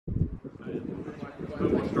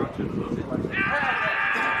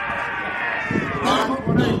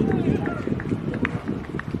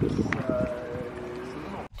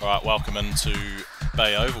Alright, welcome into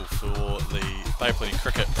Bay Oval for the Bay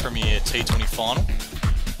Cricket Premier T20 final.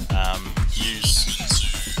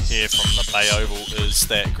 News here from the Bay Oval is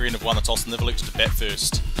that Greerton have won the toss and they've elected to bat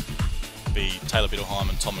first. Be Taylor Bettelheim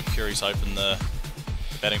and Tom McCurry's open the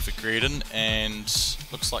batting for Greerton, and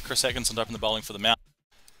looks like Chris Atkinson to open the bowling for the Mount.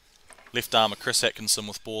 Left armer Chris Atkinson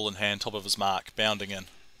with ball in hand, top of his mark, bounding in.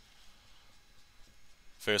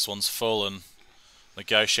 First one's full and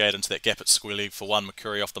negotiate into that gap at square leg for one.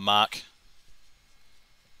 McCurry off the mark.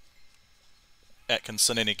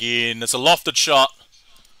 Atkinson in again. It's a lofted shot.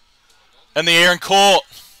 In the air and caught.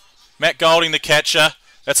 Matt Golding the catcher.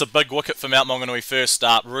 That's a big wicket for Mount Maunganui first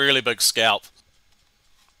start. Really big scalp.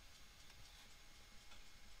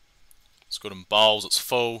 It's good in bowls. It's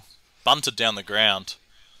full. Bunted down the ground.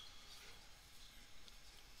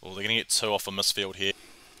 Well, they're going to get two off a misfield here.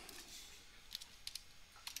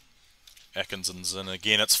 Atkinson's in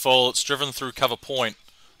again. It's full. It's driven through cover point.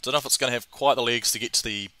 Don't know if it's going to have quite the legs to get to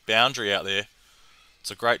the boundary out there. It's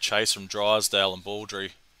a great chase from Drysdale and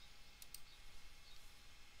Baldry.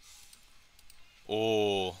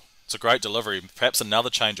 Oh, it's a great delivery. Perhaps another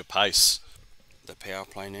change of pace. The power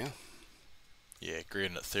play now. Yeah,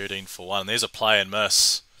 Greerton at 13 for 1. There's a play and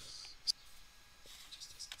miss.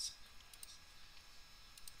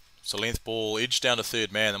 So length ball, edge down to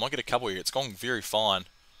third man. They might get a couple here. It's gone very fine.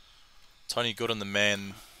 Tony Good and the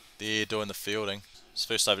man there doing the fielding. His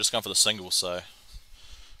first over, just going for the single, so.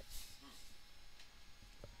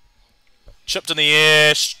 Chipped in the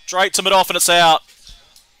air, straight to mid-off and it's out.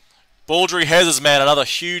 Baldry has his man, another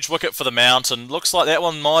huge wicket for the Mount, and looks like that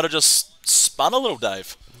one might have just spun a little,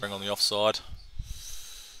 Dave. Bring on the offside.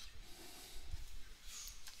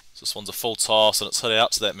 So this one's a full toss and it's hit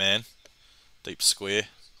out to that man. Deep square.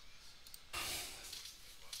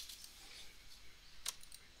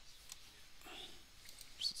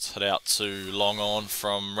 It's hit out to long on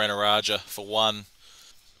from Ranaraja for 1.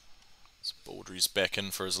 So Baldry's back in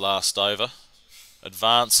for his last over.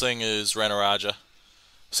 Advancing is Ranaraja.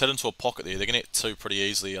 He's hit into a pocket there. They're going to get 2 pretty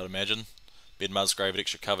easily, I'd imagine. Ben Musgrave at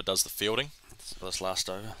extra cover does the fielding. This last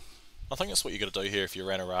over. I think that's what you've got to do here if you're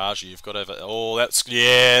Ranaraja. You've got to have it. Oh, that's,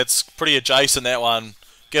 yeah, it's pretty adjacent, that one.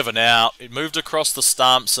 Given out. It moved across the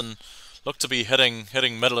stumps and looked to be hitting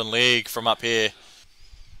middle and leg from up here.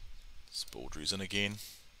 Baldry's in again.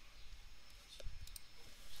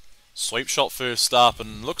 Sweep shot first up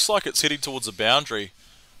and looks like it's heading towards the boundary.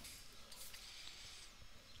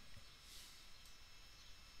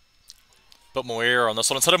 Bit more air on this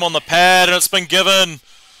one. It's hit him on the pad and it's been given.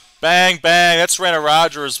 Bang, bang. That's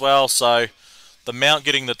Ranaraja as well. So the Mount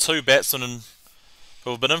getting the 2 batsmen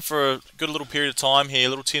who have been in for a good little period of time here, a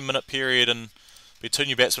little 10-minute period, and be 2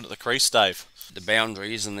 new batsmen at the crease, Dave. The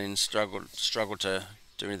boundaries and then struggled to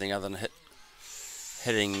do anything other than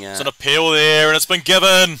hitting. It's an appeal there and it's been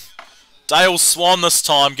given. Dale Swan this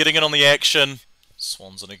time, getting in on the action.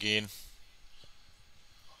 Swan's in again.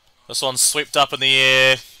 This one's swept up in the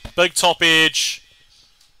air. Big top edge.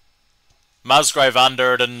 Musgrave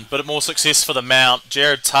under it and a bit more success for the Mount.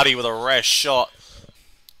 Jared Tuddy with a rash shot.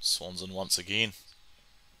 Swan's in once again.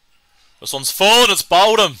 This one's full and it's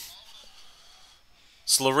bowled him.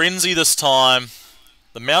 It's Lorenzi this time.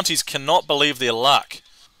 The Mounties cannot believe their luck.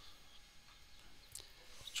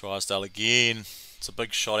 Drysdale again. It's a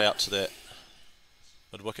big shot out to that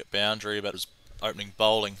mid-wicket boundary, but his opening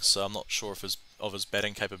bowling, so I'm not sure of his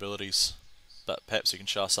batting capabilities. But perhaps he can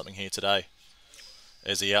show us something here today.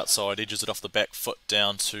 As he outside edges it off the back foot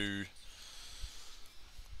down to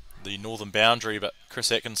the northern boundary, but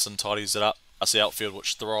Chris Atkinson tidies it up. That's the outfield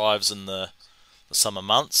which thrives in the summer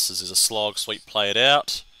months, as there's a slog sweep play it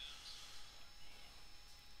out.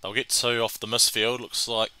 They'll get 2 off the misfield. Looks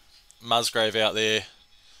like Musgrave out there.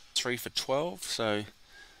 3 for 12, so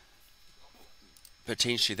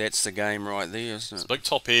potentially that's the game right there, isn't it? It's a big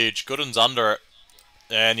top edge. Gooden's under it.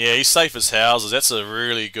 And yeah, he's safe as houses. That's a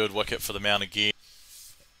really good wicket for the Mount again.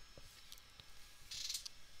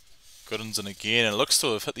 Gooden's in again, and it looks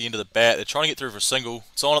to have hit the end of the bat. They're trying to get through for a single.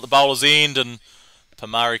 It's on at the bowler's end, and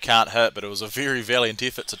Pamari can't hit, but it was a very valiant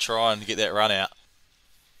effort to try and get that run out.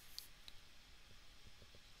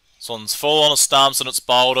 This one's full on a stumps, and it's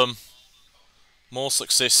bowled him. More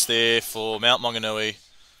success there for Mount Maunganui.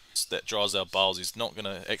 That Drysdale bowls. He's not going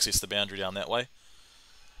to access the boundary down that way.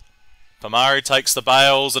 Pamari takes the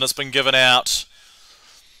bails and it's been given out.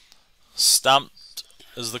 Stumped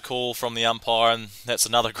is the call from the umpire, and that's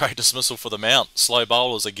another great dismissal for the Mount. Slow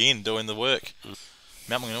bowlers again doing the work.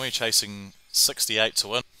 Mount Maunganui chasing 68 to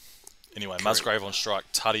win. Anyway, Musgrave on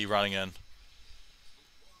strike, Tuddy running in.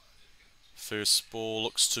 First ball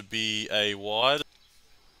looks to be a wide.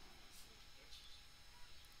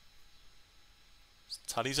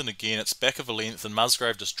 Tutty's in again, it's back of a length and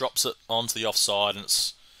Musgrave just drops it onto the offside and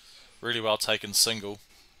it's really well taken single.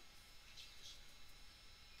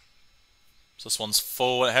 So this one's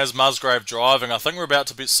full, it has Musgrave driving. I think we're about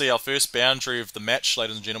to see our first boundary of the match,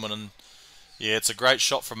 ladies and gentlemen, and yeah, it's a great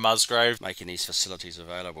shot from Musgrave. Making these facilities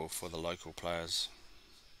available for the local players.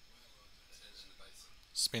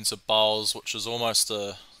 Spencer bowls, which is almost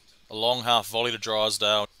a long half volley to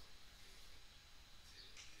Drysdale.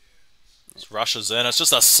 Rushes in. It's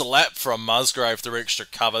just a slap from Musgrave through extra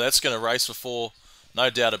cover. That's going to race for 4, no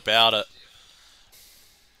doubt about it.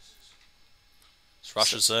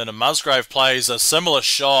 Rushes in, and Musgrave plays a similar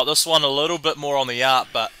shot. This one a little bit more on the up,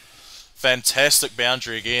 but fantastic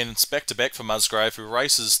boundary again. It's back to back for Musgrave, who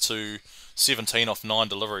races to 17 off 9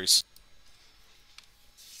 deliveries.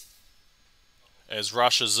 As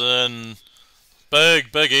rushes in,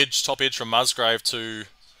 big edge, top edge from Musgrave to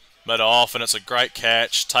mid off, and it's a great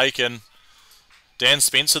catch taken. Dan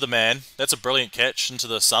Spencer, the man. That's a brilliant catch into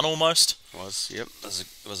the sun almost. Yep. It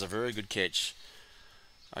was a very good catch.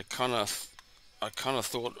 I kind of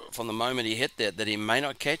thought from the moment he hit that he may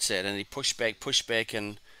not catch that, and he pushed back,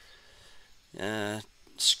 and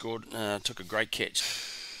scored. Took a great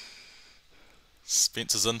catch.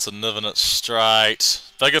 Spencer's into niving it straight.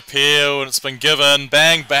 Big appeal, and it's been given.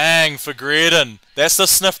 Bang, bang for Greerton. That's the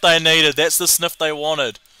sniff they needed. That's the sniff they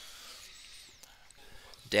wanted.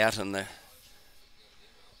 Doubt in the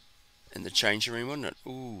changing room, wasn't it?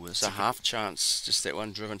 Ooh, there's a half chance. Just that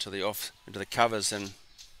one driven to the into the covers, and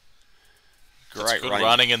great good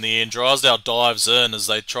running in the end. Drysdale dives in as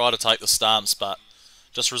they try to take the stumps, but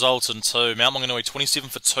just results in 2. Mount Maunganui 27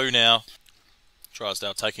 for 2 now.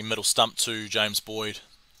 Drysdale taking middle stump to James Boyd.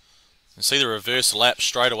 You see the reverse lap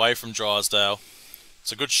straight away from Drysdale.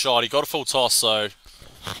 It's a good shot. He got a full toss, so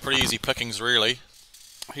pretty easy pickings really.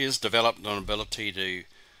 He has developed an ability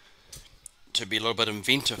to be a little bit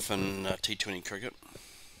inventive in T20 cricket.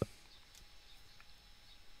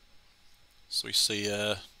 So we see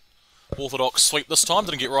orthodox sweep this time.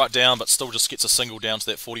 Didn't get right down, but still just gets a single down to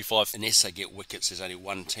that 45. Unless they get wickets, there's only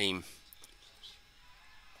one team.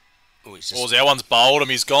 That one's bowled him.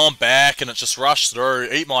 He's gone back and it's just rushed through.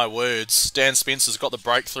 Eat my words. Dan Spencer's got the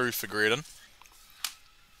breakthrough for Greerton.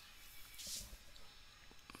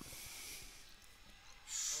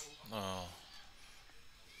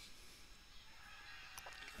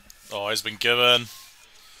 Oh, he's been given.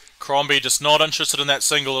 Crombie just not interested in that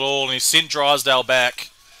single at all, and he sent Drysdale back.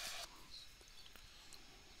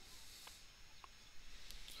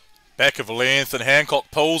 Back of length, and Hancock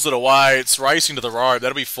pulls it away. It's racing to the rope.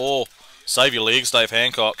 That'll be 4. Save your legs, Dave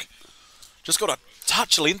Hancock. Just got a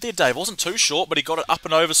touch of length there, Dave. Wasn't too short, but he got it up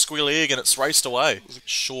and over square leg, and it's raced away.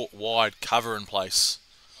 Short, wide cover in place.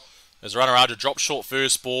 As runner Archer drops short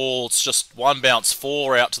first ball, it's just one bounce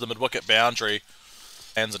 4 out to the mid-wicket boundary.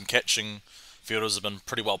 Hands and catching fielders have been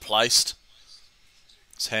pretty well placed.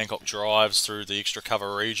 As Hancock drives through the extra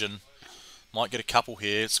cover region. Might get a couple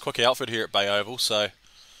here. It's a quick outfit here at Bay Oval, so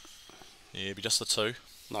yeah, it'll be just the 2.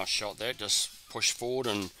 Nice shot there. Just pushed forward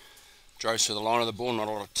and drove through the line of the ball. Not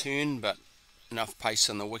a lot of turn, but enough pace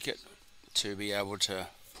in the wicket to be able to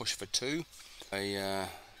push for 2.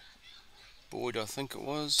 Boyd, I think it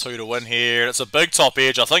was. 2 to win here. It's a big top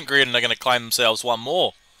edge. I think Greerton are going to claim themselves one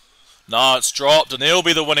more. No, it's dropped, and there'll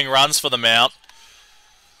be the winning runs for the Mount.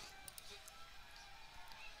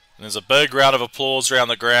 And there's a big round of applause around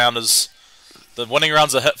the ground as the winning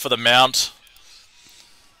runs are hit for the Mount.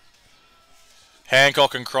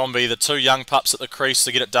 Hancock and Crombie, the 2 young pups at the crease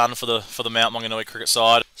to get it done for the Mount Maunganui cricket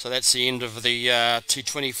side. So that's the end of the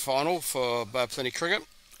T20 final for Bay Plenty Cricket.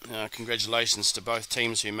 Congratulations to both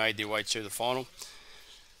teams who made their way to the final.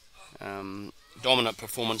 Dominant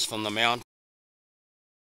performance from the Mount.